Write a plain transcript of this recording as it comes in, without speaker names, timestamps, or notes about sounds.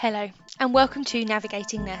Hello, and welcome to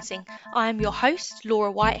Navigating Nursing. I am your host,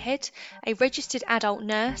 Laura Whitehead, a registered adult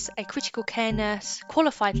nurse, a critical care nurse,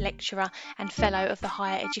 qualified lecturer, and fellow of the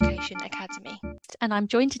Higher Education Academy. And I'm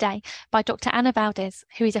joined today by Dr. Anna Valdez,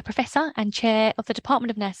 who is a professor and chair of the Department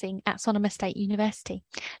of Nursing at Sonoma State University.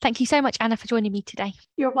 Thank you so much, Anna, for joining me today.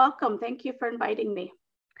 You're welcome. Thank you for inviting me.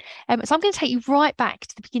 So I'm going to take you right back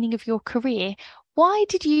to the beginning of your career. Why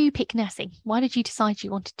did you pick nursing? Why did you decide you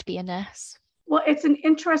wanted to be a nurse? Well, it's an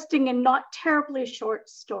interesting and not terribly short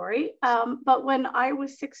story. But when I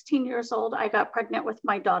was 16 years old, I got pregnant with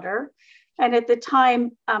my daughter. And at the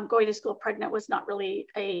time, going to school pregnant was not really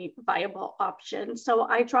a viable option. So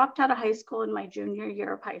I dropped out of high school in my junior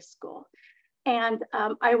year of high school. And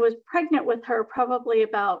I was pregnant with her probably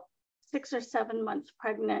about 6 or 7 months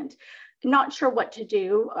pregnant. Not sure what to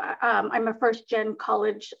do. I'm a first-gen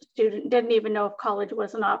college student, didn't even know if college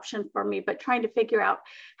was an option for me, but trying to figure out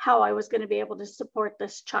how I was going to be able to support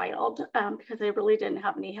this child because I really didn't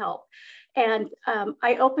have any help. And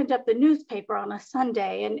I opened up the newspaper on a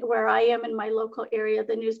Sunday, and where I am in my local area,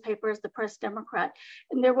 the newspaper is the Press Democrat.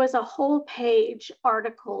 And there was a whole page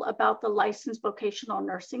article about the licensed vocational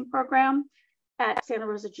nursing program at Santa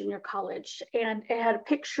Rosa Junior College. And it had a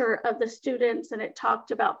picture of the students, and it talked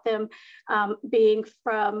about them being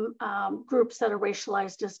from groups that are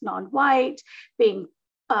racialized as non-white, being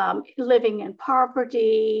living in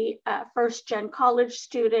poverty, first-gen college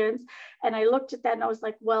students. And I looked at that and I was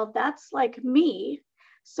like, well, that's like me.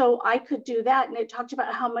 So I could do that. And it talked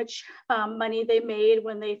about how much money they made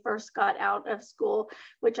when they first got out of school,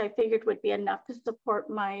 which I figured would be enough to support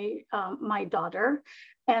my daughter.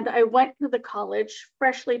 And I went to the college,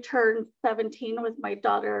 freshly turned 17 with my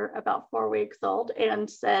daughter about 4 weeks old, and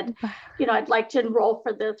said, I'd like to enroll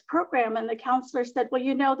for this program. And the counselor said,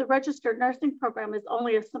 well, the registered nursing program is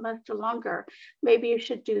only a semester longer. Maybe you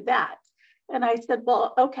should do that. And I said,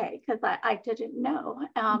 well, okay, because I didn't know.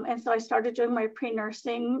 And so I started doing my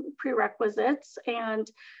pre-nursing prerequisites, and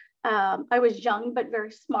I was young, but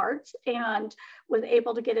very smart, and was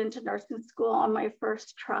able to get into nursing school on my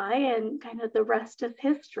first try, and kind of the rest is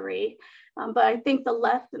history. But I think the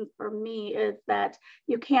lesson for me is that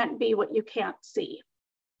you can't be what you can't see.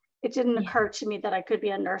 It didn't occur to me that I could be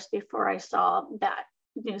a nurse before I saw that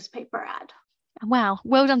newspaper ad. Wow,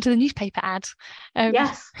 well done to the newspaper ad.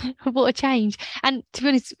 Yes. What a change. And to be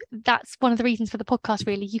honest, that's one of the reasons for the podcast,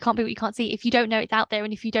 really. You can't be what you can't see. If you don't know it's out there,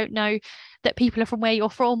 and if you don't know that people are from where you're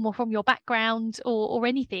from or from your background or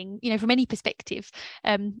anything, from any perspective,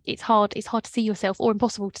 it's hard to see yourself, or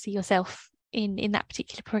impossible to see yourself in that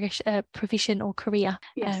particular provision or career.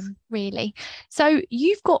 Yes. Really. So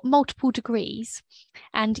you've got multiple degrees,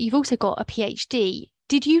 and you've also got a PhD.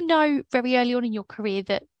 Did you know very early on in your career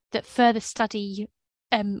that further study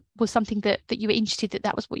was something that you were interested,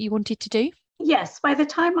 that was what you wanted to do? Yes. By the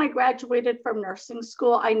time I graduated from nursing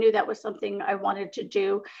school, I knew that was something I wanted to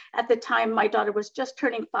do. At the time, my daughter was just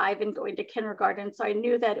turning 5 and going to kindergarten. So I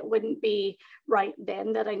knew that it wouldn't be right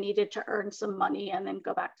then, that I needed to earn some money and then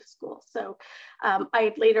go back to school. So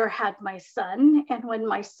I later had my son. And when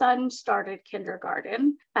my son started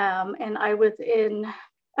kindergarten, and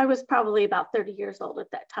I was probably about 30 years old at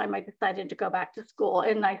that time, I decided to go back to school,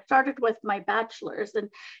 and I started with my bachelor's. And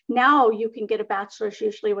now you can get a bachelor's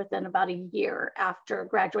usually within about a year after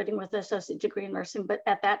graduating with an associate degree in nursing, but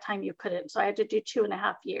at that time you couldn't. So I had to do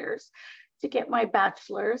 2.5 years to get my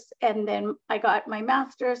bachelor's. And then I got my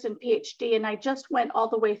master's and PhD, and I just went all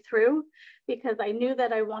the way through because I knew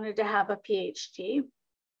that I wanted to have a PhD.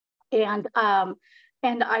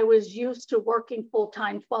 And I was used to working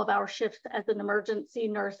full-time 12-hour shifts as an emergency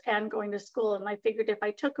nurse and going to school. And I figured if I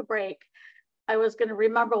took a break, I was going to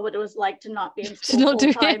remember what it was like to not be in school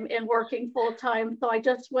full-time and working full-time. So I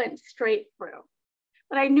just went straight through.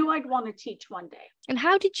 But I knew I'd want to teach one day. And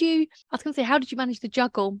how did you manage the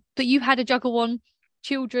juggle? That you had a juggle on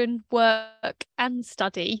children, work, and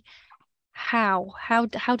study. How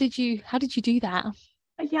did you do that?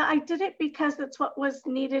 Yeah, I did it because it's what was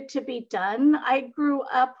needed to be done. I grew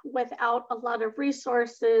up without a lot of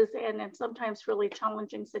resources and in sometimes really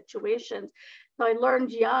challenging situations. So I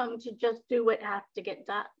learned young to just do what has to get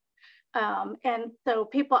done. And so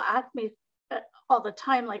people ask me all the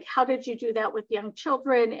time, like, how did you do that with young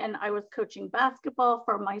children? And I was coaching basketball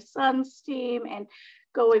for my son's team and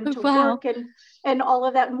going to work and all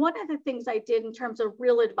of that. And one of the things I did in terms of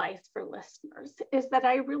real advice for listeners is that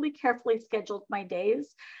I really carefully scheduled my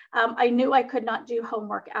days. I knew I could not do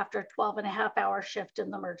homework after a 12.5-hour shift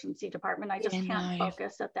in the emergency department. I just can't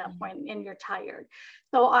focus at that point, and you're tired.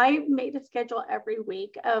 So I made a schedule every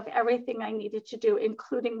week of everything I needed to do,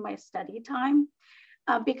 including my study time.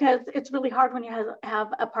 because it's really hard when you have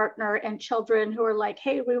a partner and children who are like,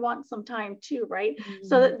 hey, we want some time too, right?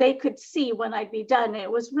 So that they could see when I'd be done. And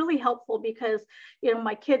it was really helpful because,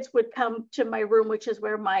 my kids would come to my room, which is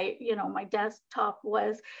where my, my desktop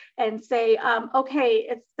was, and say, okay,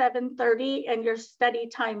 it's 7:30 and your study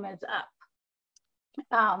time is up.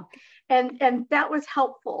 And that was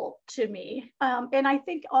helpful to me. And I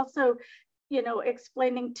think also,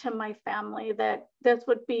 explaining to my family that this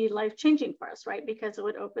would be life-changing for us, right? Because it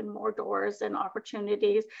would open more doors and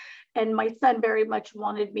opportunities. And my son very much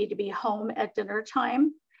wanted me to be home at dinner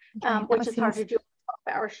time, which is hard to do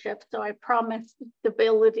 12-hour shift. So I promised the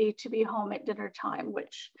ability to be home at dinner time,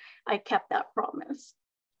 which I kept that promise.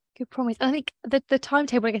 Good promise. And I think the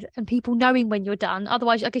timetable, I guess, and people knowing when you're done.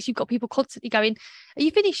 Otherwise, I guess you've got people constantly going, "Are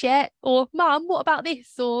you finished yet?" Or "Mum, what about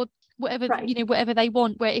this?" Or whatever, right. Whatever they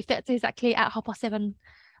want. Where if that's exactly at 7:30,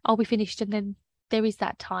 I'll be finished, and then there is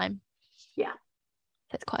that time. Yeah,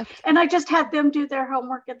 that's quite. And I just had them do their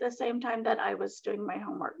homework at the same time that I was doing my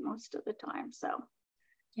homework most of the time. So.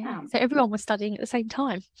 Yeah, so everyone was studying at the same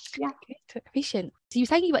time. Yeah. Good, efficient. So you were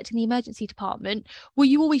saying you worked in the emergency department. Were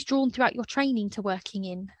you always drawn throughout your training to working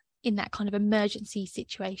in that kind of emergency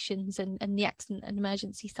situations and the accident and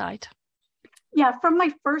emergency side? Yeah, from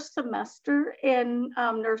my first semester in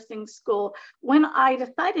nursing school, when I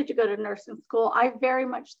decided to go to nursing school, I very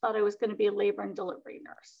much thought I was going to be a labor and delivery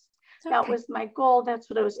nurse. Okay. That was my goal. That's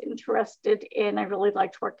what I was interested in. I really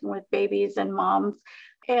liked working with babies and moms.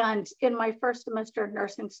 And in my first semester of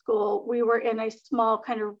nursing school, we were in a small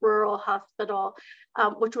kind of rural hospital,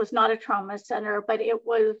 which was not a trauma center, but it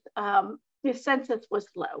was, the census was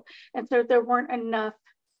low. And so there weren't enough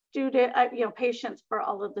patients for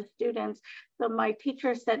all of the students. So my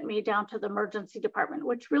teacher sent me down to the emergency department,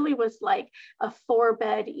 which really was like a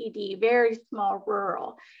 4-bed ED, very small,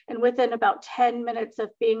 rural. And within about 10 minutes of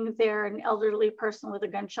being there, an elderly person with a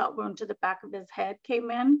gunshot wound to the back of his head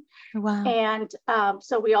came in. Wow. And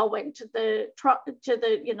so we all went to the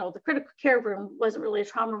critical care room. Wasn't really a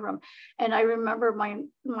trauma room. And I remember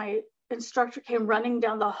my instructor came running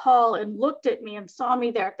down the hall and looked at me and saw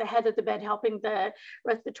me there at the head of the bed helping the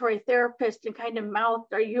respiratory therapist and kind of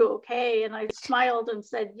mouthed, "Are you okay?" And I smiled and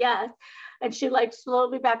said yes. And she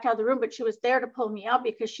slowly backed out of the room, but she was there to pull me out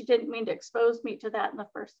because she didn't mean to expose me to that in the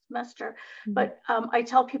first semester. Mm-hmm. But I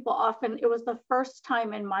tell people often it was the first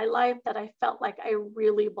time in my life that I felt like I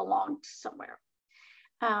really belonged somewhere.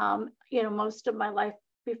 Most of my life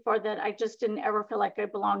before that, I just didn't ever feel like I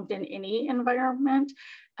belonged in any environment.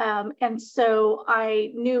 And so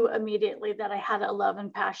I knew immediately that I had a love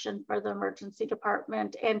and passion for the emergency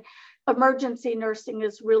department. And emergency nursing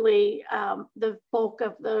is really the bulk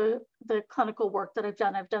of the clinical work that I've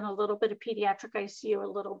done. I've done a little bit of pediatric ICU, a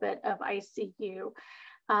little bit of ICU.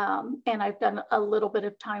 And I've done a little bit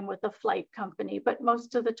of time with a flight company, but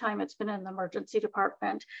most of the time it's been in the emergency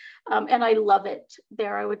department. And I love it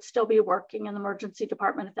there. I would still be working in the emergency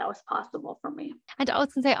department if that was possible for me. And I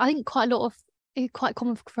was going to say, I think it's quite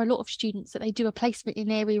common for a lot of students that they do a placement in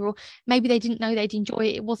an area, or maybe they didn't know they'd enjoy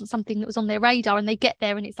it. It wasn't something that was on their radar, and they get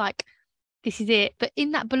there and it's like, this is it. But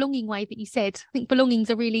in that belonging way that you said, I think belonging is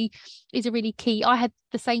a really key. I had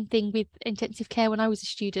the same thing with intensive care when I was a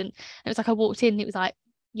student. It was like I walked in and it was like,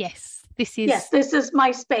 yes, this is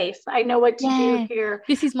my space. I know what to do here.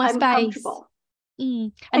 This is my space. Comfortable.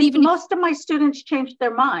 And even most of my students changed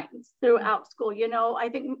their minds throughout school. I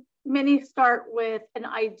think many start with an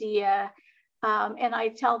idea, and I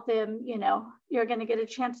tell them, you're going to get a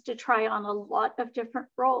chance to try on a lot of different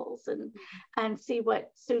roles and see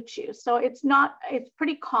what suits you. So it's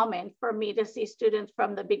pretty common for me to see students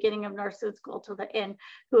from the beginning of nursing school to the end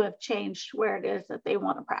who have changed where it is that they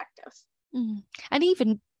want to practice. And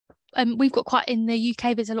even we've got quite in the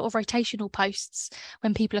UK, there's a lot of rotational posts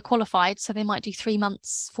when people are qualified. So they might do 3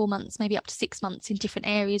 months, 4 months, maybe up to 6 months in different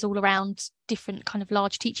areas all around different kind of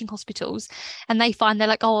large teaching hospitals. And they find they're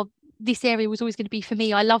like, oh, this area was always going to be for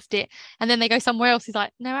me. I loved it. And then they go somewhere else. It's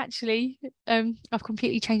like, no, actually, I've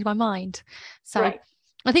completely changed my mind. So right.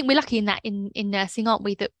 I think we're lucky in that in nursing, aren't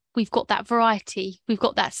we? That we've got that variety. We've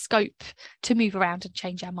got that scope to move around and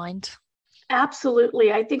change our mind.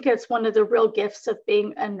 Absolutely. I think it's one of the real gifts of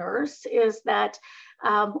being a nurse is that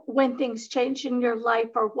when things change in your life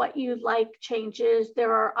or what you like changes,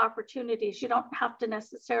 there are opportunities. You don't have to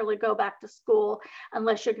necessarily go back to school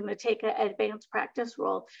unless you're going to take an advanced practice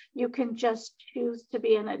role. You can just choose to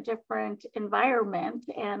be in a different environment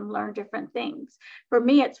and learn different things. For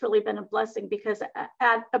me, it's really been a blessing because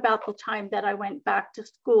at about the time that I went back to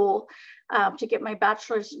school to get my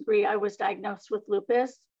bachelor's degree, I was diagnosed with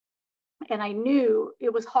lupus. And I knew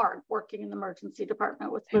it was hard working in the emergency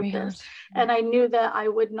department with Very lupus. hard. And I knew that I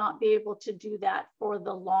would not be able to do that for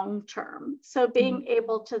the long term. So being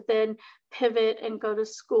able to then pivot and go to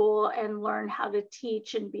school and learn how to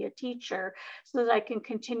teach and be a teacher so that I can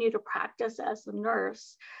continue to practice as a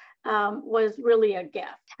nurse was really a gift.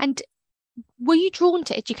 And were you drawn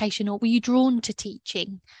to education, or were you drawn to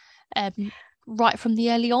teaching right from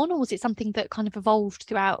the early on, or was it something that kind of evolved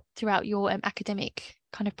throughout your academic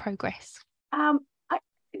kind of progress?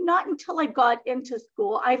 Not until I got into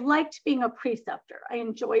school. I liked being a preceptor. I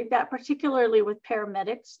enjoyed that, particularly with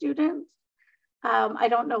paramedic students. I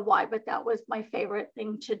don't know why, but that was my favorite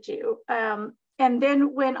thing to do. And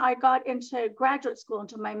then when I got into graduate school,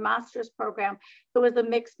 into my master's program, it was a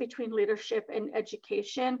mix between leadership and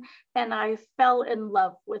education. And I fell in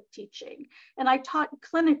love with teaching. And I taught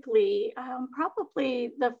clinically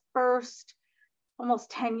probably the first almost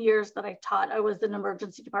 10 years that I taught. I was an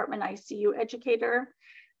emergency department ICU educator.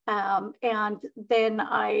 And then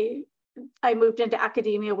I moved into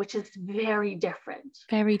academia, which is very different.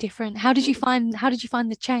 Very different. How did you find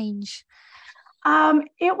the change?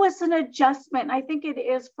 It was an adjustment. I think it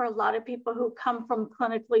is for a lot of people who come from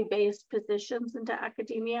clinically based positions into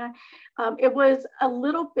academia. It was a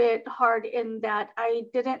little bit hard in that I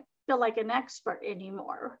didn't feel like an expert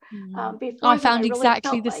anymore. I found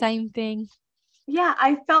exactly the same thing. Yeah,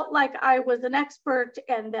 I felt like I was an expert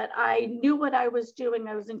and that I knew what I was doing.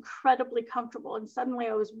 I was incredibly comfortable, and suddenly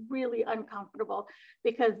I was really uncomfortable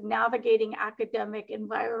because navigating academic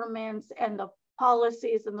environments and the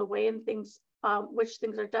policies and the way in which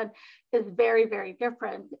things are done is very, very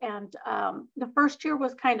different. And the first year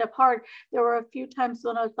was kind of hard. There were a few times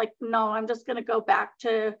when I was like, no, I'm just going to go back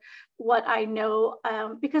to what I know,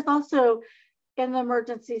 because also in the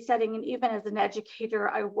emergency setting, and even as an educator,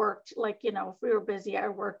 I worked if we were busy, I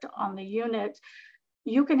worked on the unit.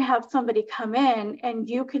 You can have somebody come in and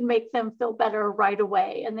you can make them feel better right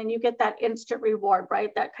away. And then you get that instant reward,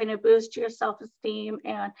 right? That kind of boosts your self-esteem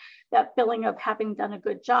and that feeling of having done a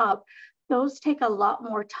good job. Those take a lot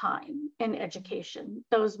more time in education.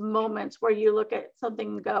 Those moments where you look at something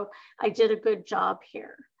and go, I did a good job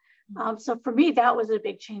here. So for me, that was a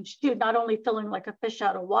big change too. Not only feeling like a fish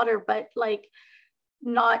out of water, but like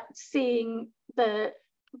not seeing the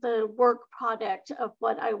work product of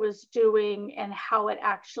what I was doing and how it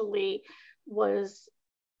actually was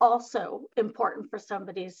also important for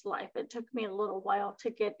somebody's life. It took me a little while to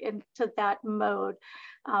get into that mode.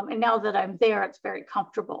 And now that I'm there, it's very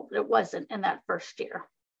comfortable. But it wasn't in that first year.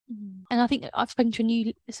 And I think I've spoken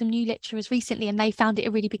to some new lecturers recently, and they found it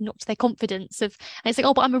a really big knock to their confidence and it's like,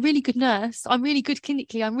 oh, but I'm a really good nurse. I'm really good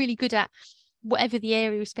clinically. I'm really good at whatever the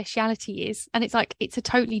area of speciality is. And it's like, it's a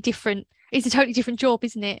totally different job,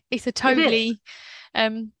 isn't it? It's a totally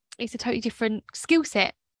different skill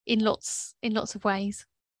set in lots of ways.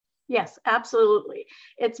 Yes, absolutely.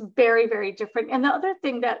 It's very, very different. And the other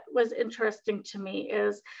thing that was interesting to me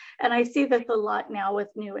is, and I see this a lot now with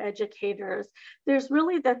new educators, there's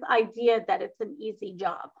really this idea that it's an easy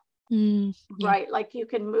job, right? Like you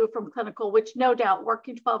can move from clinical, which no doubt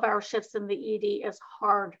working 12-hour shifts in the ED is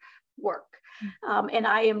hard work. And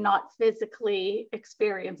I am not physically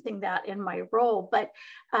experiencing that in my role, but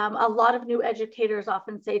a lot of new educators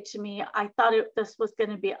often say to me, I thought this was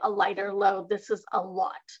going to be a lighter load. This is a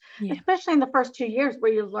lot, especially in the first 2 years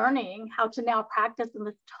where you're learning how to now practice in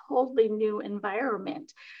this totally new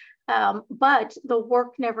environment. But the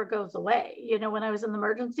work never goes away. You know, when I was in the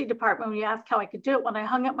emergency department, when you asked how I could do it, when I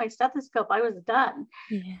hung up my stethoscope, I was done.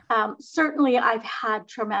 Certainly, I've had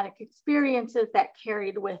traumatic experiences that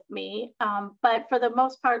carried with me. But for the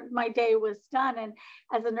most part, my day was done. And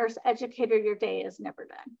as a nurse educator, your day is never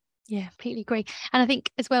done. Yeah, completely agree. And I think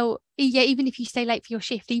as well, even if you stay late for your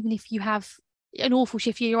shift, even if you have an awful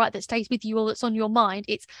shift, you're right, that stays with you or that's on your mind,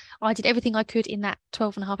 it's I did everything I could in that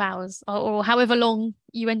 12 and a half hours or however long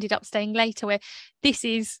you ended up staying later, where it's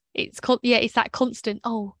that constant,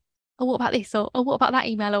 oh what about this, or what about that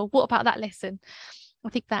email, or what about that lesson. I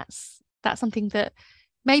think that's something that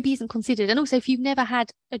maybe isn't considered. And also, if you've never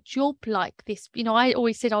had a job like this, you know, I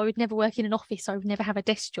always said I would never work in an office, so I would never have a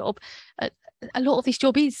desk job. A lot of this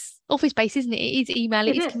job is office based, isn't it? It is email,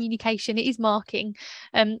 it is communication, it is marking.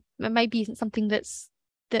 Maybe isn't something that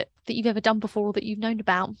you've ever done before or that you've known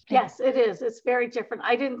about. Yes, it is. It's very different.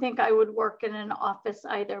 I didn't think I would work in an office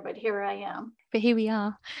either, but here I am. But here we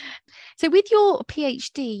are. So with your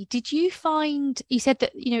PhD, did you find, you said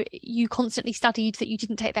that, you know, you constantly studied, that you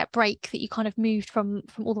didn't take that break, that you kind of moved from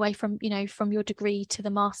all the way from, you know, from your degree to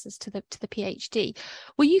the master's to the PhD.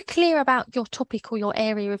 Were you clear about your topic or your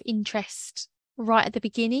area of interest right at the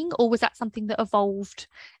beginning, or was that something that evolved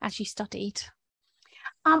as you studied?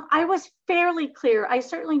 I was fairly clear. I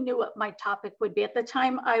certainly knew what my topic would be. At the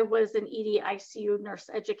time, I was an ED ICU nurse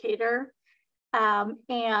educator,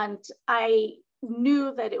 and I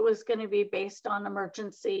knew that it was going to be based on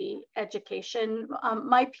emergency education.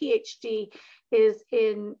 My PhD is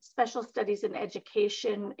in special studies in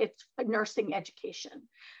education. It's nursing education.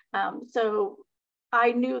 So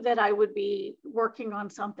I knew that I would be working on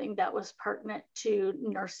something that was pertinent to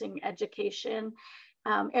nursing education.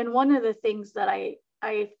 And one of the things that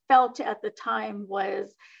I felt at the time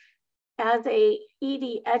was, as a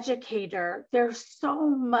ED educator, there's so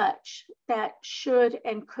much that should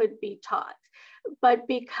and could be taught. But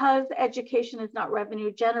because education is not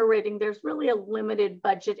revenue generating, there's really a limited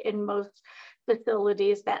budget in most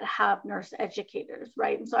facilities that have nurse educators,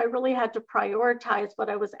 right? And so I really had to prioritize what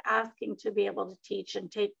I was asking to be able to teach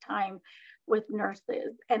and take time with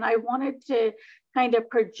nurses. And I wanted to kind of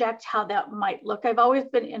project how that might look. I've always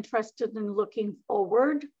been interested in looking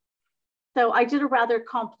forward. So I did a rather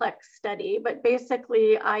complex study, but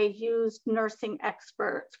basically I used nursing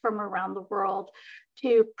experts from around the world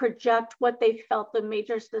to project what they felt the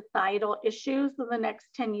major societal issues in the next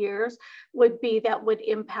 10 years would be that would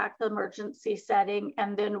impact the emergency setting,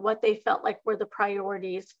 and then what they felt like were the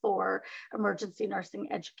priorities for emergency nursing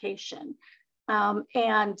education.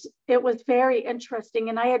 And it was very interesting.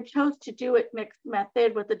 And I had chose to do it mixed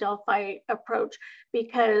method with the Delphi approach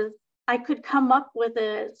because I could come up with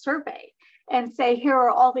a survey and say, here are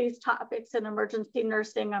all these topics in emergency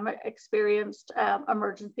nursing. I'm an experienced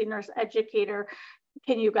emergency nurse educator.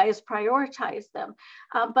 Can you guys prioritize them?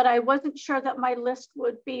 But I wasn't sure that my list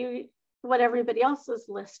would be what everybody else's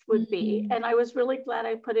list would be. And I was really glad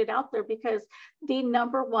I put it out there, because the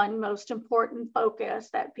number one most important focus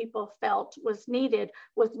that people felt was needed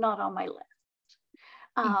was not on my list.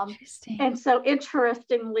 And so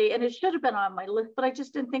interestingly, and it should have been on my list, but I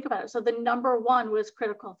just didn't think about it. So the number one was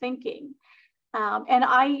critical thinking. And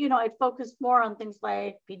I'd focused more on things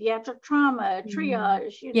like pediatric trauma,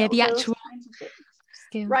 triage, the actual kinds of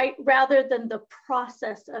things, right? Rather than the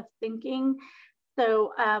process of thinking.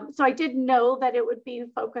 So, so I did know that it would be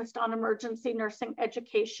focused on emergency nursing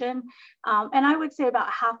education. And I would say about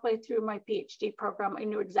halfway through my PhD program, I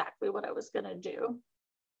knew exactly what I was going to do.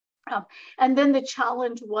 And then the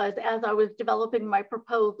challenge was, as I was developing my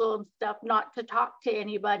proposal and stuff, not to talk to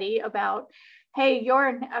anybody about, hey, you're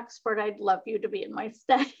an expert, I'd love you to be in my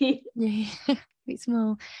study. Yeah, it's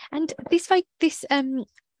more. And this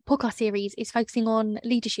podcast series is focusing on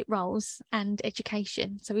leadership roles and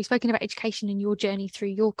education. So we've spoken about education and your journey through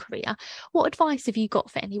your career. What advice have you got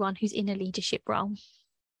for anyone who's in a leadership role?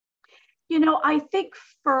 I think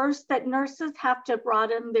first that nurses have to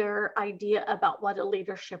broaden their idea about what a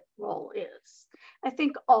leadership role is. I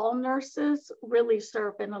think all nurses really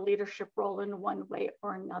serve in a leadership role in one way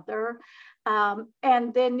or another.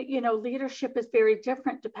 And then, leadership is very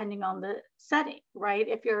different depending on the setting, right?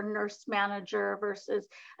 If you're a nurse manager versus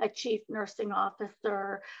a chief nursing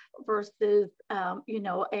officer versus,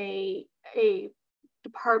 a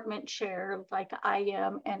department chair like I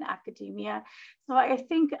am in academia. So I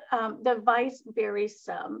think the advice varies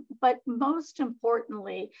some, but most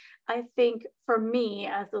importantly, I think for me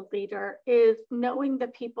as a leader is knowing the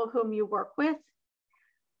people whom you work with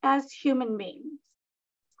as human beings,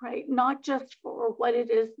 right? Not just for what it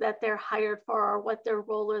is that they're hired for or what their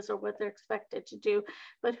role is or what they're expected to do,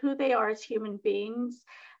 but who they are as human beings,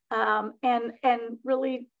 and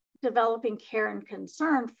really developing care and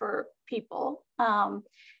concern for people,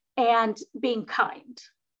 and being kind,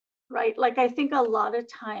 right? Like I think a lot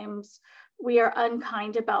of times we are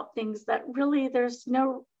unkind about things that really there's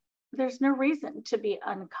no reason to be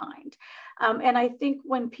unkind. And I think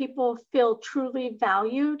when people feel truly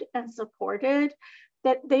valued and supported,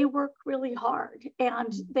 that they work really hard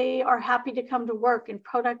and they are happy to come to work and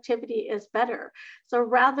productivity is better. So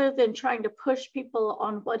rather than trying to push people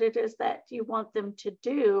on what it is that you want them to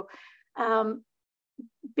do,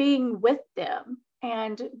 being with them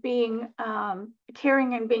and being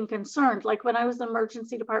caring and being concerned. Like when I was the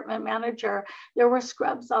emergency department manager, there were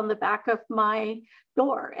scrubs on the back of my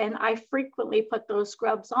door, and I frequently put those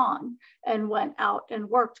scrubs on and went out and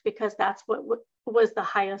worked because that's what was the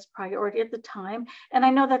highest priority at the time. And I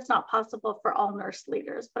know that's not possible for all nurse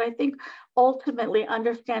leaders, but I think ultimately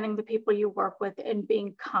understanding the people you work with and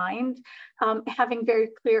being kind, having very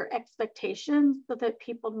clear expectations so that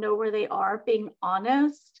people know where they are, being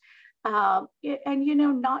honest, and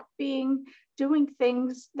not doing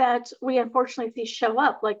things that we unfortunately see show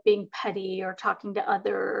up, like being petty or talking to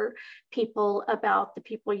other people about the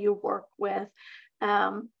people you work with.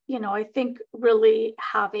 I think really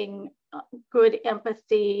having good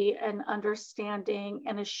empathy and understanding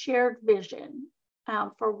and a shared vision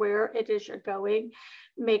for where it is you're going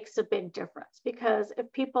makes a big difference. Because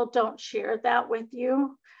if people don't share that with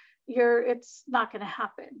you, it's not going to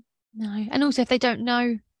happen. No. And also if they don't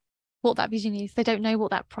know what that vision is, they don't know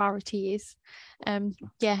what that priority is,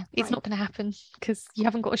 it's not going to happen because you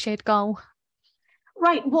haven't got a shared goal.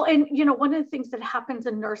 Right. Well, and one of the things that happens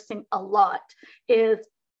in nursing a lot is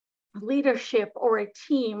leadership or a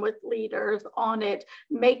team with leaders on it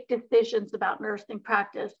make decisions about nursing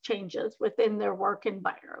practice changes within their work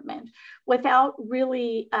environment without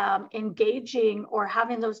really engaging or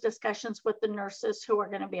having those discussions with the nurses who are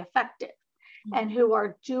going to be affected and who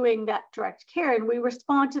are doing that direct care. And we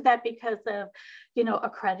respond to that because of,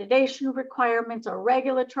 accreditation requirements or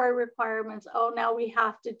regulatory requirements. Oh, now we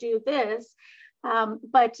have to do this.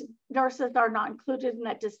 But nurses are not included in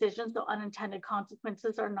that decision, so unintended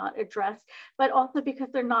consequences are not addressed, but also because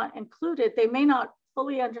they're not included, they may not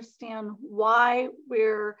fully understand why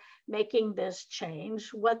we're making this change,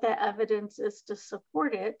 what the evidence is to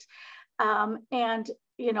support it.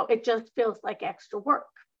 It just feels like extra work.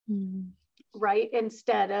 Right?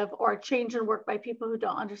 Or a change in work by people who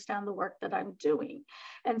don't understand the work that I'm doing.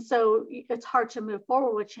 And so it's hard to move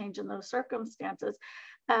forward with change in those circumstances.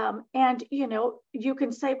 You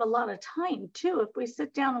can save a lot of time too if we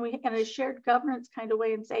sit down and in a shared governance kind of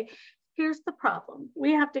way and say, here's the problem.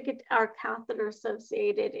 We have to get our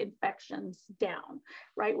catheter-associated infections down,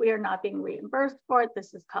 right? We are not being reimbursed for it.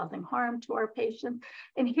 This is causing harm to our patients.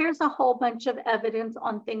 And here's a whole bunch of evidence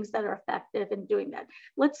on things that are effective in doing that.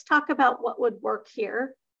 Let's talk about what would work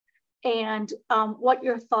here and what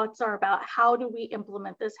your thoughts are about how do we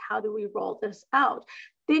implement this? How do we roll this out?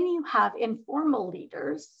 Then you have informal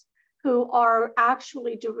leaders who are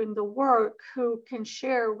actually doing the work, who can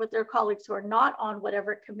share with their colleagues who are not on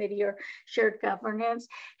whatever committee or shared governance,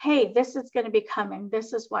 hey, this is going to be coming.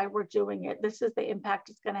 This is why we're doing it. This is the impact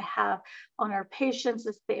it's going to have on our patients.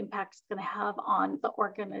 This is the impact it's going to have on the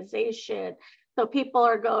organization. So people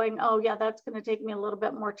are going, oh yeah, that's going to take me a little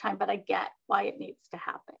bit more time, but I get why it needs to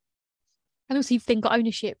happen. And also you've then got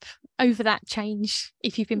ownership over that change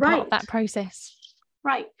if you've been part of that process.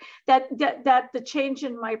 Right. That the change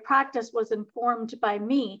in my practice was informed by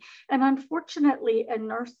me. And unfortunately in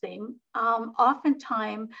nursing,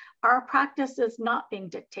 oftentimes our practice is not being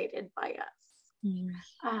dictated by us.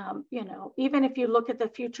 Even if you look at the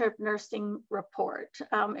Future of Nursing report,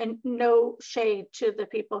 and no shade to the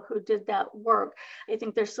people who did that work, I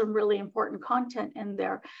think there's some really important content in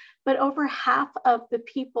there. But over half of the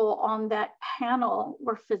people on that panel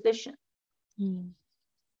were physicians.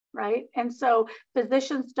 Right. And so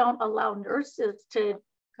physicians don't allow nurses to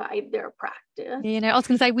guide their practice. I was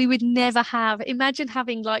going to say, we would never imagine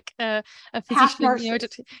having like a physician,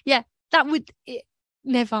 that would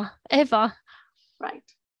never, ever. Right.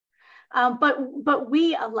 But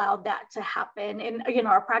we allowed that to happen. And,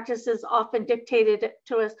 our practice is often dictated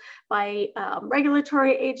to us by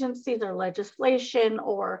regulatory agencies or legislation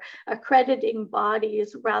or accrediting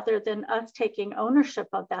bodies rather than us taking ownership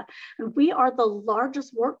of that. And we are the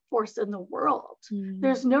largest workforce in the world.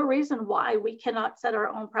 There's no reason why we cannot set our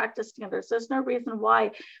own practice standards. There's no reason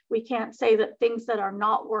why we can't say that things that are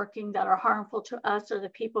not working, that are harmful to us or the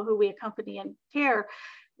people who we accompany and care,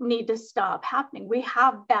 need to stop happening. We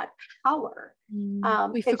have that power.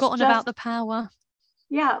 We've forgotten about the power.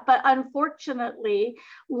 Yeah, but unfortunately,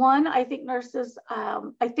 I think nurses,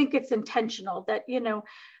 I think it's intentional that,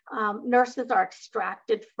 nurses are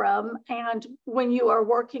extracted from, and when you are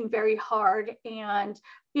working very hard and,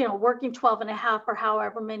 working 12 and a half or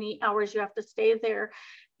however many hours you have to stay there,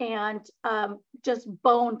 and just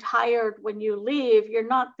bone tired when you leave, you're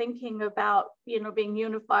not thinking about, being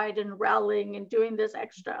unified and rallying and doing this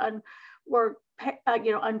extra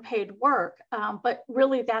unpaid work. But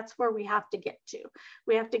really, that's where we have to get to.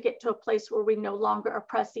 We have to get to a place where we no longer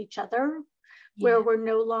oppress each other, where we're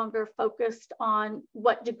no longer focused on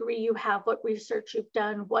what degree you have, what research you've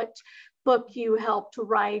done, what book you helped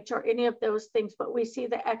write, or any of those things, but we see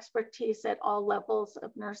the expertise at all levels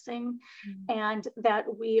of nursing, and that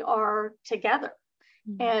we are together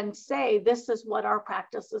and say, this is what our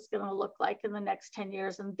practice is going to look like in the next 10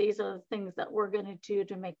 years. And these are the things that we're going to do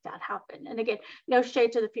to make that happen. And again, no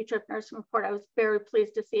shade to the Future of Nursing report. I was very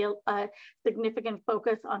pleased to see a significant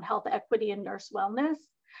focus on health equity and nurse wellness.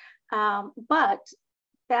 But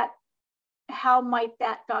how might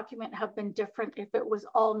that document have been different if it was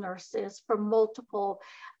all nurses from multiple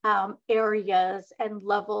areas and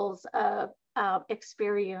levels of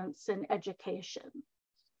experience and education?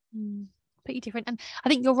 Pretty different. And I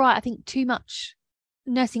think you're right. I think too much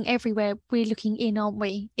nursing everywhere, we're looking in, aren't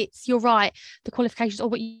we? You're right, the qualifications, or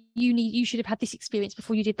what you need, you should have had this experience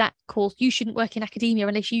before you did that course. You shouldn't work in academia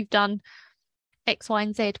unless you've done X, Y,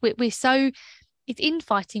 and Z. We're so, it's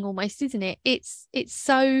infighting almost, isn't it? It's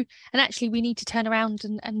so, and actually we need to turn around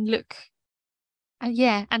and look,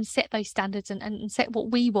 and set those standards and set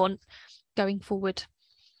what we want going forward.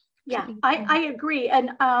 Yeah, I agree.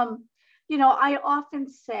 And I often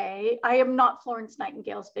say I am not Florence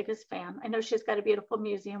Nightingale's biggest fan. I know she's got a beautiful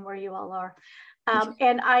museum where you all are.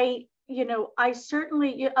 And I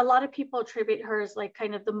certainly, a lot of people attribute her as like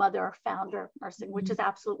kind of the mother or founder of nursing, which is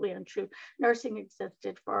absolutely untrue. Nursing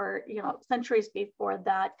existed for, centuries before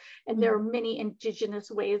that. And there are many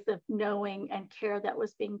indigenous ways of knowing and care that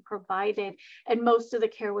was being provided. And most of the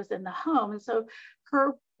care was in the home. And so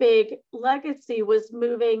her big legacy was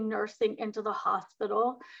moving nursing into the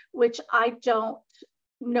hospital, which I don't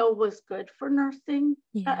know was good for nursing.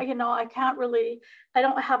 I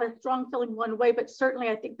don't have a strong feeling one way, but certainly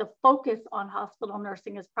I think the focus on hospital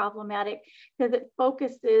nursing is problematic because it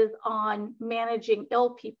focuses on managing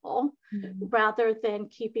ill people rather than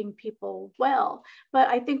keeping people well. But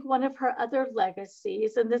I think one of her other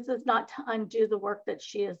legacies, and this is not to undo the work that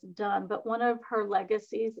she has done, but one of her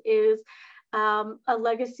legacies is a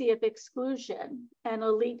legacy of exclusion and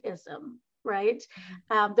elitism. Right.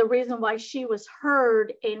 The reason why she was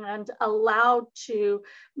heard and allowed to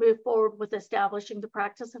move forward with establishing the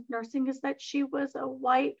practice of nursing is that she was a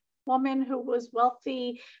white woman who was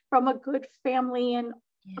wealthy from a good family and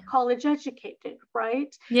college educated.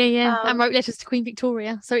 Right. And wrote letters to Queen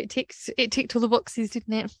Victoria. So it ticked all the boxes,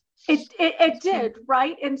 didn't it? It did.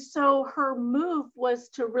 Right. And so her move was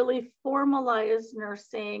to really formalize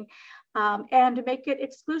nursing and to make it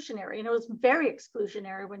exclusionary. And it was very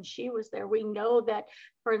exclusionary when she was there. We know that,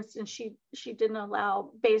 for instance, she didn't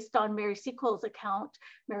allow, based on Mary Seacole's account,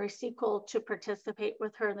 Mary Seacole to participate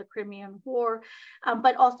with her in the Crimean War,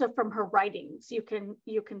 but also from her writings, you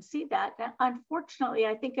can see that. And unfortunately,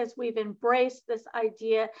 I think as we've embraced this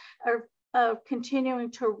idea of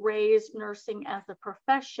continuing to raise nursing as a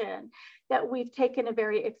profession, that we've taken a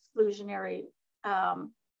very exclusionary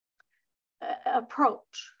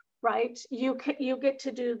approach. Right? You get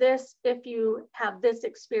to do this if you have this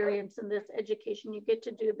experience and this education. You get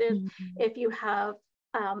to do this if you have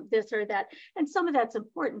this or that. And some of that's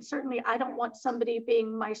important. Certainly, I don't want somebody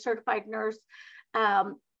being my certified nurse,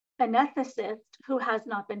 anesthetist who has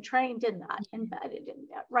not been trained in that, embedded in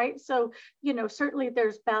that. Right? So, certainly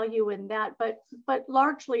there's value in that. But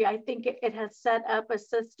largely, I think it has set up a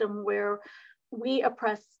system where we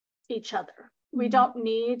oppress each other. We don't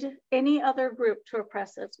need any other group to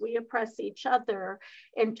oppress us. We oppress each other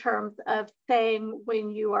in terms of saying when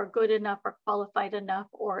you are good enough or qualified enough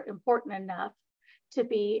or important enough to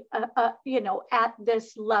be, at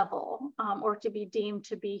this level or to be deemed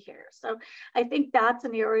to be here. So I think that's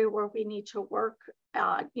an area where we need to work.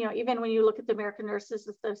 Even when you look at the American Nurses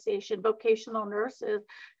Association, vocational nurses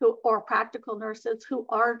or practical nurses who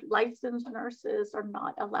are licensed nurses are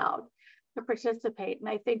not allowed to participate. And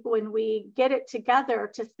I think when we get it together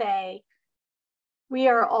to say, we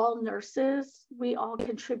are all nurses, we all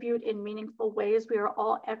contribute in meaningful ways, we are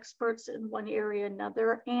all experts in one area or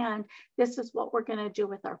another, and this is what we're going to do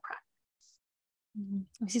with our practice.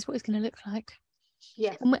 This is what it's going to look like.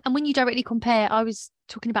 Yes. And when you directly compare, I was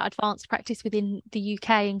talking about advanced practice within the UK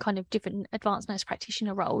and kind of different advanced nurse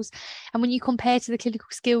practitioner roles. And when you compare to the clinical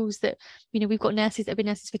skills that, we've got nurses that have been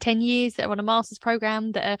nurses for 10 years, that are on a master's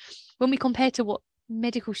program, that are, when we compare to what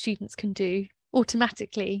medical students can do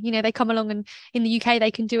automatically, they come along and in the UK,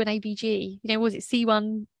 they can do an ABG, was it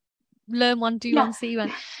C1, learn one, do one, see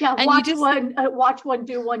one. Yeah, and watch one,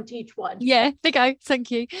 do one, teach one. Yeah, there you go.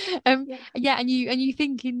 Thank you. And you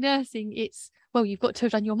think in nursing, it's, well, you've got to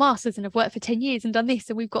have done your masters and have worked for 10 years and done this.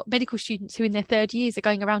 And we've got medical students who in their third years are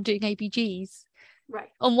going around doing ABGs. Right.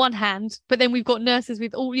 On one hand, but then we've got nurses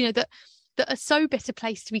with all, that are so better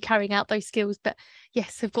placed to be carrying out those skills, but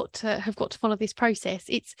yes, have got to follow this process.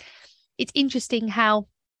 It's interesting how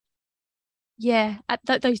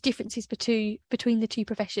those differences between the two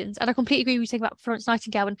professions. And I completely agree with you saying about Florence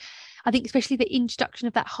Nightingale, and I think especially the introduction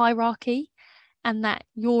of that hierarchy and that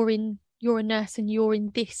you're a nurse and you're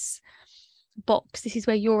in this box, this is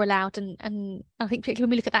where you're allowed, and I think particularly when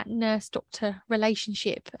we look at that nurse doctor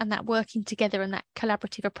relationship and that working together and that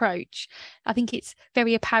collaborative approach, I think it's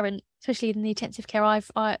very apparent, especially in the intensive care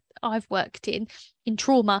I've worked in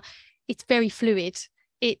trauma. It's very fluid.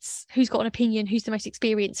 It's who's got an opinion, who's the most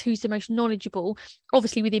experienced, who's the most knowledgeable,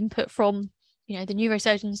 obviously with input from the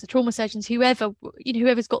neurosurgeons, the trauma surgeons,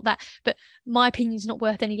 whoever's got that. But my opinion is not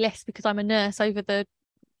worth any less because I'm a nurse over the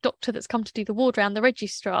doctor that's come to do the ward round, the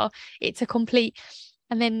registrar. It's a complete.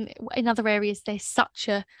 And then in other areas there's such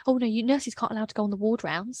a, oh no, you nurses can't allow to go on the ward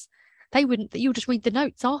rounds. They wouldn't, you'll just read the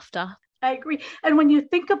notes after. I agree. And when you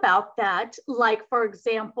think about that, like, for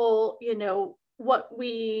example, you know, what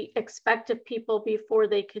we expect of people before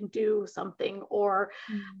they can do something, or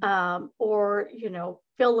you know,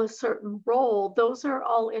 fill a certain role, those are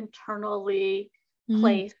all internally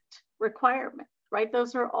placed requirements, right?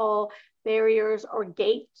 Those are all barriers or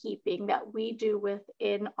gatekeeping that we do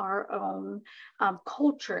within our own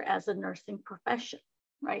culture as a nursing profession.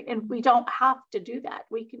 Right. And we don't have to do that.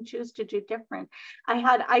 We can choose to do different.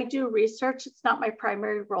 I do research. It's not my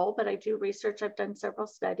primary role, but I do research. I've done several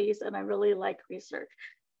studies and I really like research.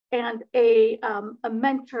 And a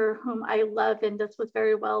mentor whom I love, and this was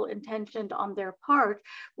very well intentioned on their part,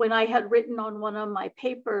 when I had written on one of my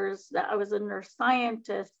papers that I was a nurse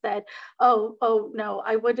scientist, said, oh no,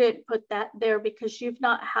 I wouldn't put that there because you've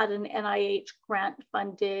not had an NIH grant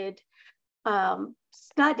funded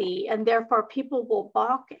study, and therefore people will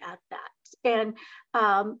balk at that.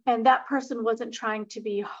 And that person wasn't trying to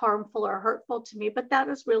be harmful or hurtful to me, but that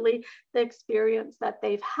is really the experience that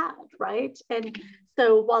they've had, right? And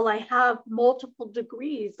so while I have multiple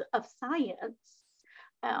degrees of science,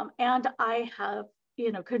 and I have,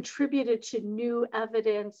 you know, contributed to new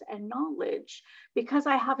evidence and knowledge, because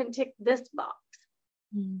I haven't ticked this box,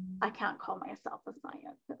 I can't call myself a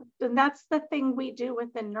scientist. And that's the thing we do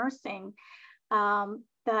within nursing,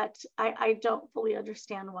 that I don't fully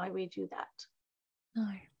understand why we do that. No.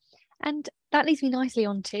 And that leads me nicely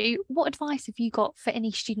on to, what advice have you got for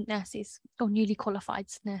any student nurses or newly qualified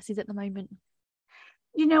nurses at the moment?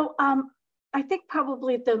 You know, I think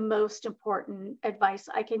probably the most important advice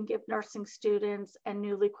I can give nursing students and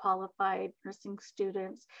newly qualified nursing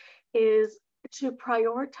students is to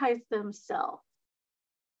prioritize themselves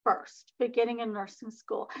first, beginning in nursing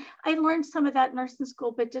school. I learned some of that in nursing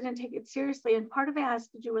school, but didn't take it seriously. And part of it has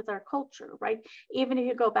to do with our culture, right? Even if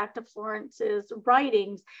you go back to Florence's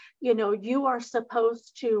writings, you know, you are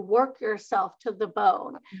supposed to work yourself to the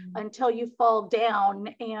bone until you fall down,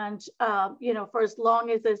 and, you know, for as long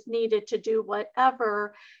as is needed to do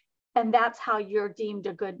whatever. And that's how you're deemed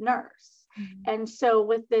a good nurse. And so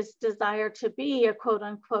with this desire to be a quote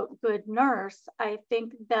unquote good nurse, I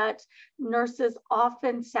think that nurses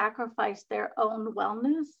often sacrifice their own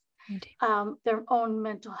wellness, their own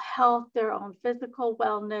mental health, their own physical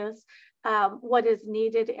wellness, what is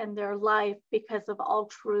needed in their life because of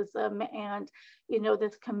altruism and, you know,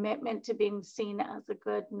 this commitment to being seen as a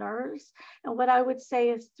good nurse. And what I would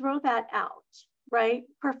say is throw that out, right?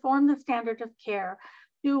 Perform the standard of care.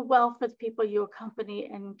 Do well for the people you accompany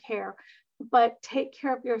and care, but take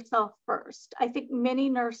care of yourself first. I think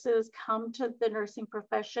many nurses come to the nursing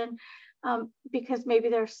profession because maybe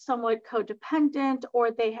they're somewhat codependent,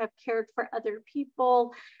 or they have cared for other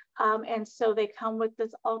people. And so they come with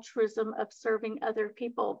this altruism of serving other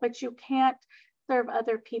people, but you can't serve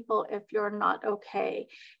other people if you're not okay.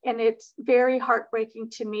 And it's very heartbreaking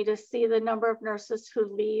to me to see the number of nurses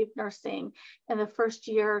who leave nursing in the first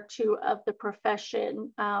year or two of the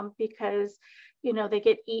profession because, you know, they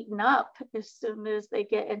get eaten up as soon as they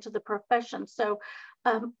get into the profession. So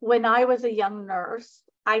when I was a young nurse,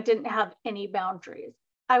 I didn't have any boundaries.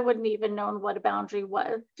 I wouldn't even known what a boundary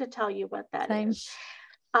was, to tell you what that is.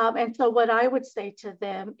 And so what I would say to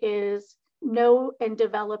them is, know and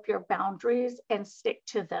develop your boundaries and stick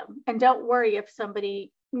to them. And don't worry if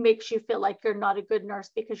somebody makes you feel like you're not a good nurse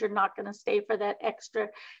because you're not going to stay for that extra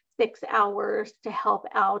 6 hours to help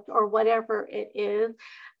out or whatever it is.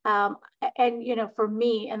 And, you know, for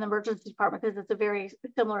me in the emergency department, because it's a very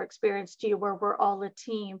similar experience to you where we're all a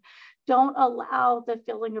team, don't allow the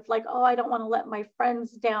feeling of like, oh, I don't want to let my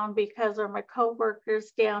friends down because, or my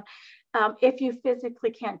coworkers down. If you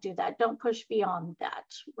physically can't do that, don't push beyond that,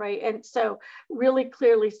 right? And so really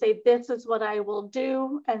clearly say, this is what I will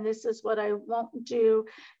do, and this is what I won't do.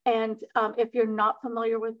 And if you're not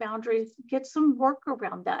familiar with boundaries, get some work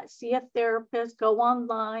around that. See a therapist, go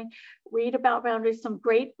online, read about boundaries, some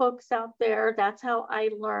great books out there. That's how I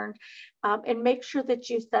learned. And make sure that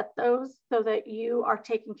you set those so that you are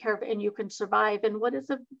taken care of and you can survive in what is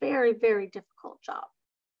a very, very difficult job.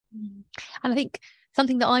 And I think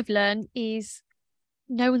something that I've learned is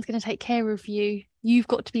no one's going to take care of you. You've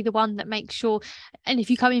got to be the one that makes sure. And if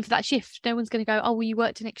you come in for that shift, no one's going to go, oh, well, you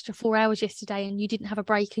worked an extra 4 hours yesterday and you didn't have a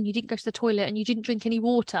break and you didn't go to the toilet and you didn't drink any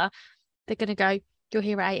water. They're going to go, you're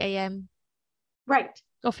here at 8 a.m. Right.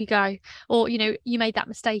 Off you go. Or, you know, you made that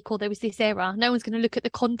mistake, or there was this error. No one's going to look at the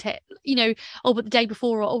content, you know, oh, but the day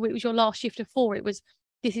before, or oh, it was your last shift of 4. It was,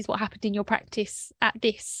 this is what happened in your practice at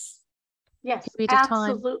this period of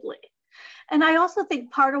time. Absolutely. And I also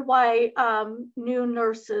think part of why new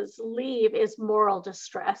nurses leave is moral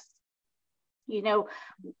distress. You know,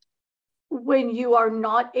 when you are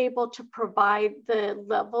not able to provide the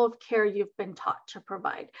level of care you've been taught to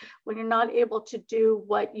provide, when you're not able to do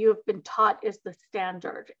what you've been taught is the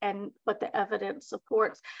standard and what the evidence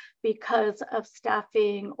supports because of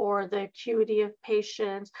staffing or the acuity of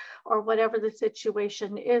patients or whatever the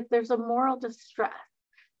situation is, there's a moral distress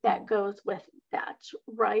that goes with that,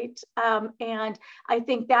 right? And I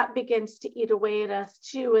think that begins to eat away at us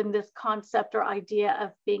too in this concept or idea of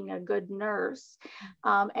being a good nurse,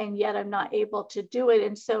 and yet I'm not able to do it.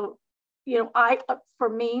 And so, for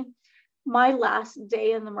me, my last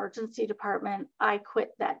day in the emergency department, I quit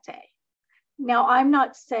that day. Now, I'm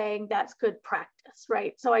not saying that's good practice,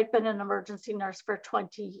 right? So I'd been an emergency nurse for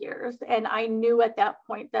 20 years, and I knew at that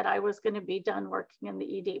point that I was going to be done working in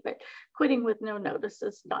the ED, but quitting with no notice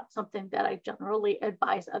is not something that I generally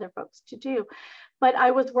advise other folks to do. But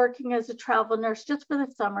I was working as a travel nurse just for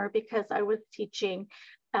the summer because I was teaching.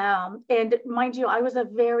 And mind you, I was a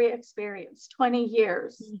very experienced, 20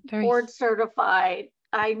 years, board certified.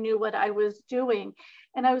 I knew what I was doing.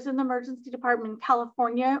 And I was in the emergency department in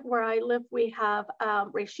California, where I live. We have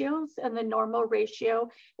ratios, and the normal ratio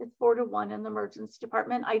is 4-to-1 in the emergency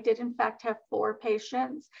department. I did, in fact, have 4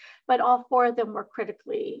 patients, but all 4 of them were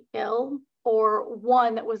critically ill, or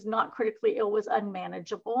one that was not critically ill was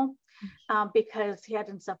unmanageable because he had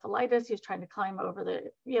encephalitis. He was trying to climb over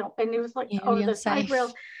the, and it was like over the side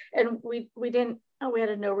rail. And we had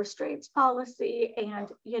a no restraints policy.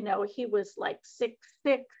 And, he was like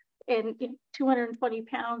 6'6" and 220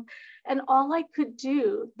 pounds. And all I could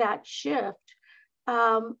do that shift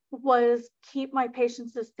was keep my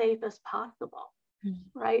patients as safe as possible,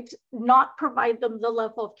 right? Not provide them the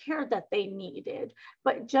level of care that they needed,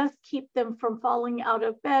 but just keep them from falling out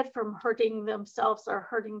of bed, from hurting themselves or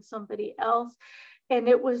hurting somebody else. And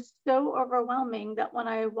it was so overwhelming that when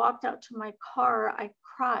I walked out to my car, I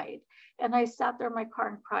cried. And I sat there in my car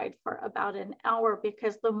and cried for about an hour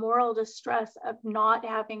because the moral distress of not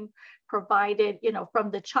having provided,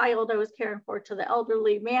 from the child I was caring for to the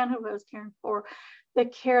elderly man who I was caring for, the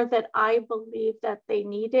care that I believed that they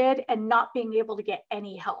needed and not being able to get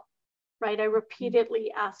any help, right? I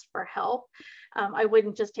repeatedly asked for help. I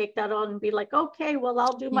wouldn't just take that on and be like, okay, well,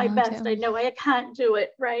 I'll do my best. I know I can't do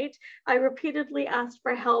it, right? I repeatedly asked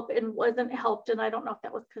for help and wasn't helped. And I don't know if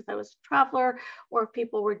that was because I was a traveler or if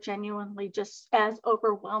people were genuinely just as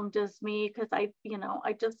overwhelmed as me, because I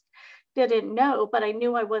just didn't know, but I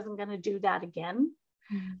knew I wasn't going to do that again.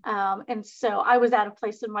 And so I was at a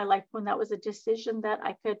place in my life when that was a decision that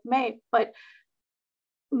I could make, but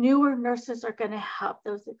newer nurses are going to have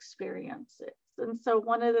those experiences. And so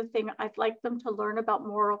one of the things I'd like them to learn about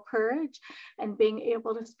moral courage and being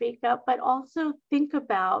able to speak up, but also think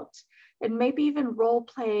about and maybe even role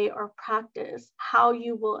play or practice how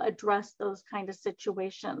you will address those kind of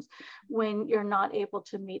situations when you're not able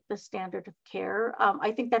to meet the standard of care.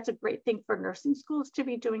 I think that's a great thing for nursing schools to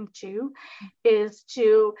be doing too, is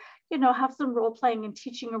to, have some role playing and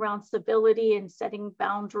teaching around civility and setting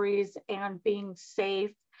boundaries and being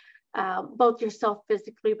safe. Both yourself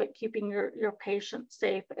physically, but keeping your patient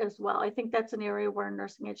safe as well. I think that's an area where in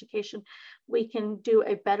nursing education, we can do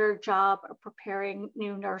a better job of preparing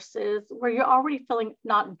new nurses where you're already feeling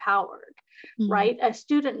not empowered, right? A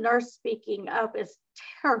student nurse speaking up is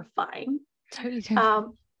terrifying.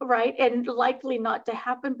 Totally. Right, and likely not to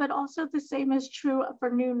happen, but also the same is true for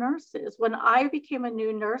new nurses. When I became a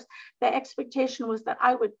new nurse, the expectation was that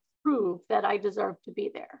I would prove that I deserved to be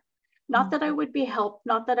there. Not that I would be helped,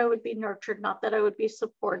 not that I would be nurtured, not that I would be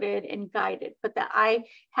supported and guided, but that I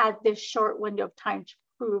had this short window of time to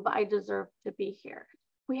prove I deserve to be here.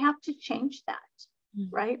 We have to change that,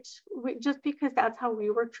 right? Just because that's how we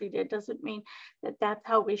were treated doesn't mean that that's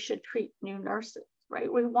how we should treat new nurses,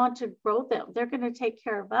 right? We want to grow them. They're going to take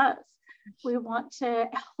care of us. We want to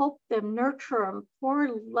help them, nurture them, pour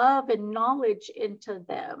love and knowledge into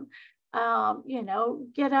them.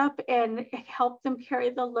 Get up and help them carry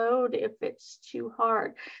the load if it's too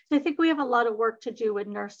hard. So I think we have a lot of work to do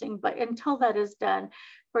in nursing, but until that is done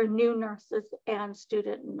for new nurses and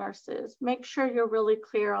student nurses, make sure you're really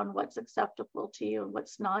clear on what's acceptable to you and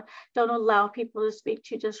what's not. Don't allow people to speak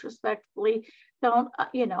to you disrespectfully. Don't,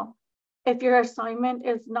 if your assignment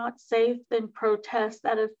is not safe, then protest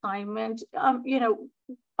that assignment.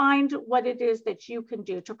 Find what it is that you can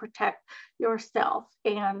do to protect yourself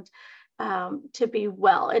and to be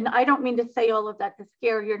well. And I don't mean to say all of that to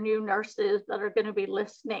scare your new nurses that are going to be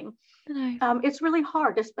listening. No. It's really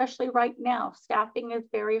hard, especially right now. Staffing is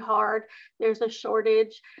very hard. There's a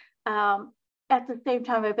shortage. And at the same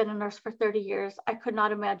time, I've been a nurse for 30 years. I could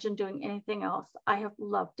not imagine doing anything else. I have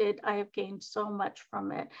loved it. I have gained so much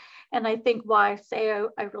from it. And I think why I say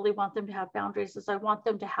I really want them to have boundaries is I want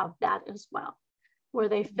them to have that as well, where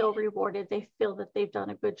they feel rewarded. They feel that they've done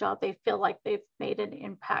a good job. They feel like they've made an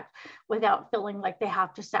impact without feeling like they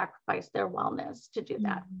have to sacrifice their wellness to do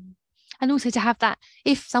that. And also to have that,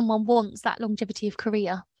 if someone wants that longevity of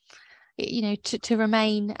career, you know, to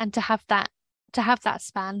remain and to have that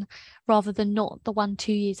span, rather than not the 1-2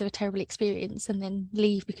 years of a terrible experience and then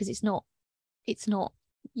leave because it's not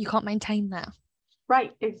you can't maintain that.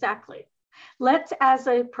 Right, exactly. Let's, as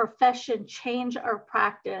a profession, change our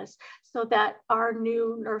practice so that our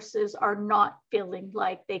new nurses are not feeling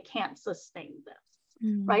like they can't sustain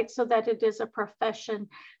this, right? So that it is a profession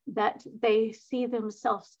that they see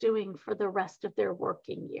themselves doing for the rest of their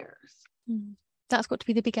working years. That's got to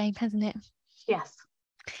be the big aim, hasn't it? Yes.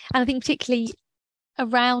 And I think particularly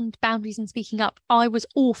around boundaries and speaking up, I was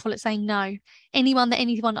awful at saying no. Anyone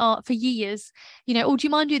for years, you know, oh, do you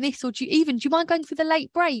mind doing this? Or do you mind going for the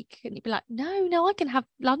late break? And you'd be like, no, I can have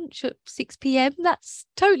lunch at 6 p.m. That's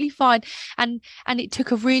totally fine. And it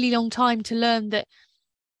took a really long time to learn that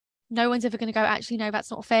no one's ever going to go, actually, no,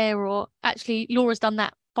 that's not fair. Or actually, Laura's done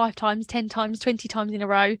that 5 times, 10 times, 20 times in a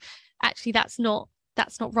row. Actually, that's not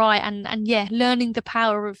right. And yeah, learning the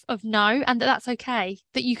power of no, and that's okay,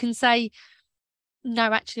 that you can say, no,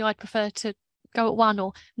 actually, I'd prefer to go at 1,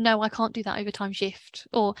 or no, I can't do that overtime shift,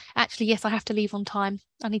 or actually, yes, I have to leave on time.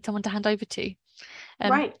 I need someone to hand over to.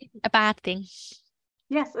 Right. A bad thing.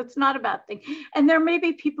 Yes, it's not a bad thing. And there may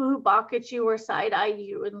be people who balk at you or side eye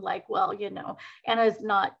you and like, well, you know, Anna's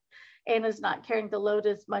not carrying the load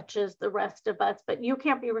as much as the rest of us, but you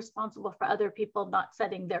can't be responsible for other people not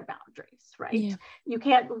setting their boundaries, right? Yeah. You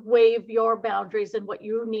can't waive your boundaries and what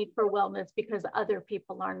you need for wellness because other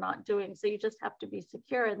people are not doing. So you just have to be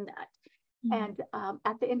secure in that. And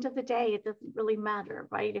at the end of the day, it doesn't really matter,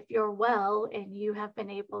 right? If you're well and you have been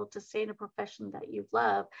able to stay in a profession that you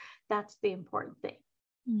love, that's the important thing.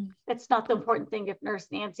 It's not the important thing if Nurse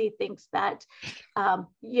Nancy thinks that,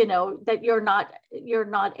 you know, that you're not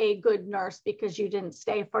a good nurse because you didn't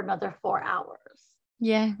stay for another 4 hours.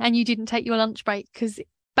 Yeah, and you didn't take your lunch break, because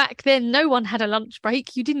back then no one had a lunch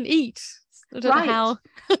break. You didn't eat. I don't know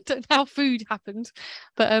how food happened,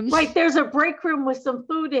 but right, there's a break room with some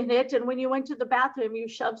food in it, and when you went to the bathroom, you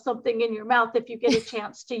shove something in your mouth if you get a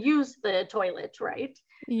chance to use the toilet, right?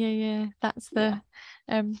 Yeah, that's the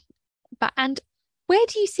but and. Where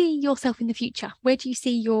do you see yourself in the future? Where do you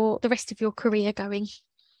see the rest of your career going?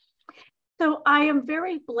 So I am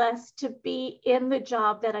very blessed to be in the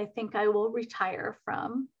job that I think I will retire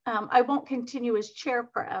from. I won't continue as chair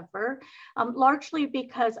forever, largely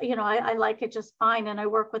because, you know, I like it just fine and I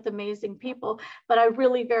work with amazing people, but I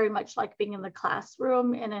really very much like being in the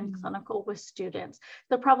classroom and in clinical with students.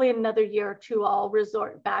 So probably another year or two, I'll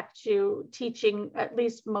resort back to teaching at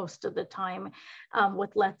least most of the time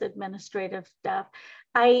with less administrative stuff.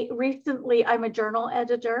 I'm a journal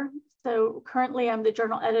editor. So currently I'm the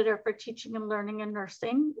journal editor for Teaching and Learning and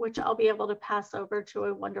Nursing, which I'll be able to pass over to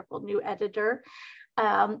a wonderful new editor.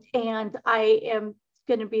 And I am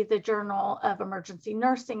going to be the Journal of Emergency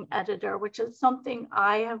Nursing editor, which is something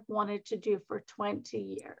I have wanted to do for 20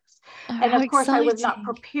 years. And of course, I was not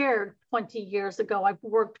prepared 20 years ago. I've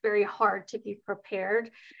worked very hard to be prepared.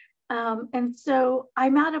 And so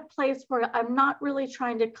I'm at a place where I'm not really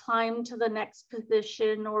trying to climb to the next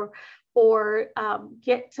position or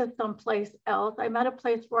get to someplace else. I'm at a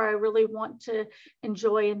place where I really want to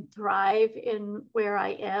enjoy and thrive in where I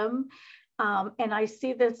am. And I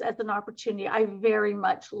see this as an opportunity. I very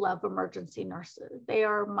much love emergency nurses. They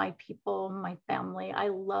are my people, my family. I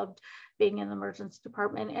loved being in the emergency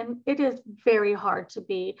department. And it is very hard to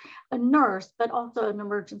be a nurse, but also an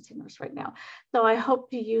emergency nurse right now. So I hope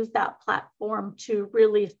to use that platform to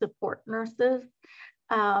really support nurses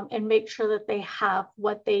and make sure that they have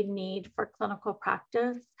what they need for clinical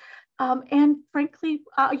practice. And frankly,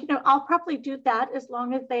 you know, I'll probably do that as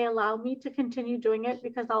long as they allow me to continue doing it,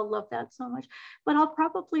 because I'll love that so much. But I'll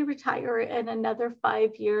probably retire in another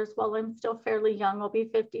 5 years while I'm still fairly young. I'll be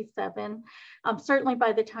 57, certainly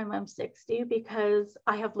by the time I'm 60, because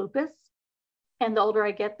I have lupus. And the older I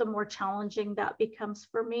get, the more challenging that becomes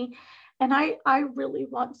for me. And I really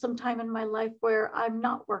want some time in my life where I'm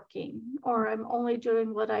not working or I'm only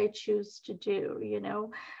doing what I choose to do, you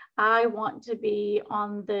know. I want to be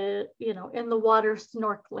on the, you know, in the water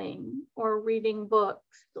snorkeling or reading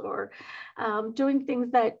books or doing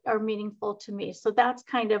things that are meaningful to me. So that's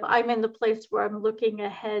kind of, I'm in the place where I'm looking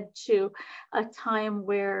ahead to a time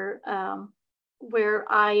where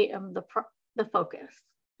I am the focus.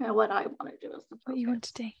 what I want to do is the focus. What you want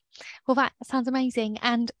to do. Well, that sounds amazing.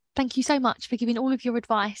 And thank you so much for giving all of your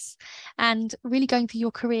advice and really going through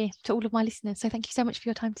your career to all of my listeners. So thank you so much for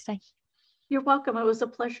your time today. You're welcome. It was a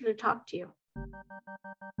pleasure to talk to you.